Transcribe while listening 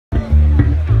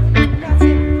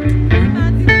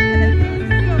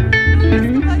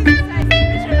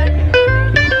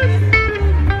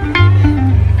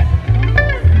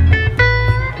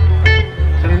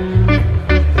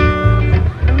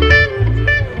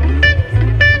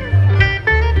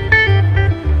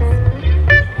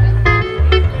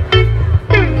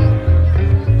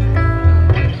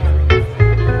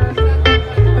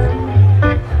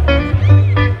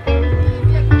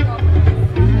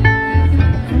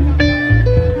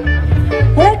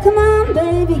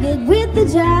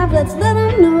let's let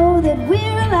them know that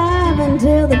we're alive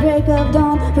until the break of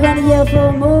dawn. We're gonna yell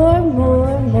for more,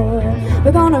 more, more.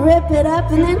 We're gonna rip it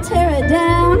up and then tear it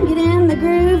down. Get in the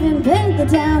groove and paint the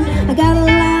town. I got a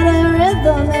lot of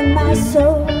rhythm in my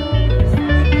soul.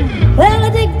 Well, I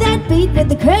dig that beat with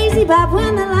the crazy bop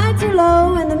when the lights are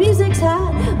low and the music's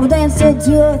hot. We'll dance till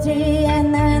 2 or 3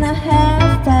 and then a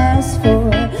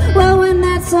 4:30. Well, when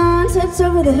that sun sets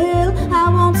over the hill, I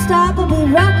won't stop, I'll be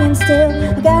rocking still.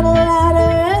 I got a lot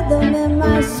of rhythm in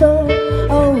my soul.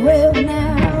 Oh, well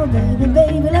now, baby,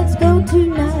 baby, let's go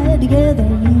tonight together,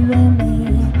 you and me.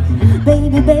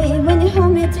 Baby, babe, when you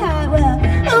hold me tight, well,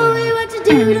 oh, what you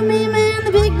do to me, man,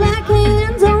 the big black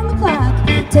hands on the clock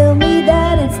tell me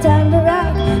that it's time to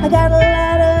rock. I got a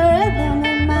lot of rhythm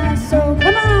in my soul.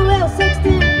 Come on, well,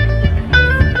 Sexton.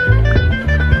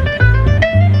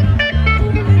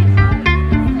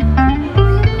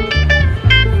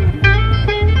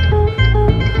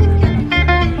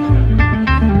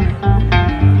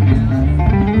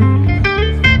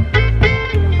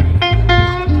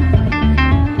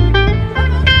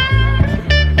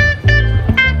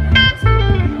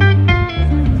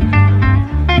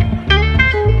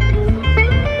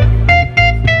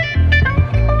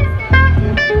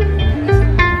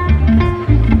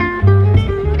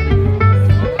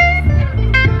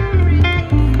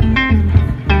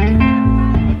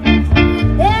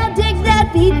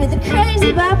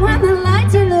 When the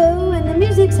lights are low and the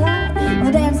music's hot,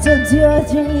 we'll dance till 2 or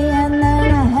 3 and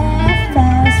then a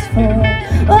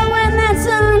 4:30. Well, when that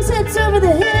sun sets over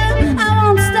the hill, I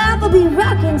won't stop, I'll be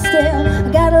rocking still. I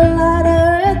got a lot of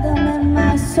rhythm in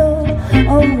my soul.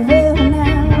 Oh,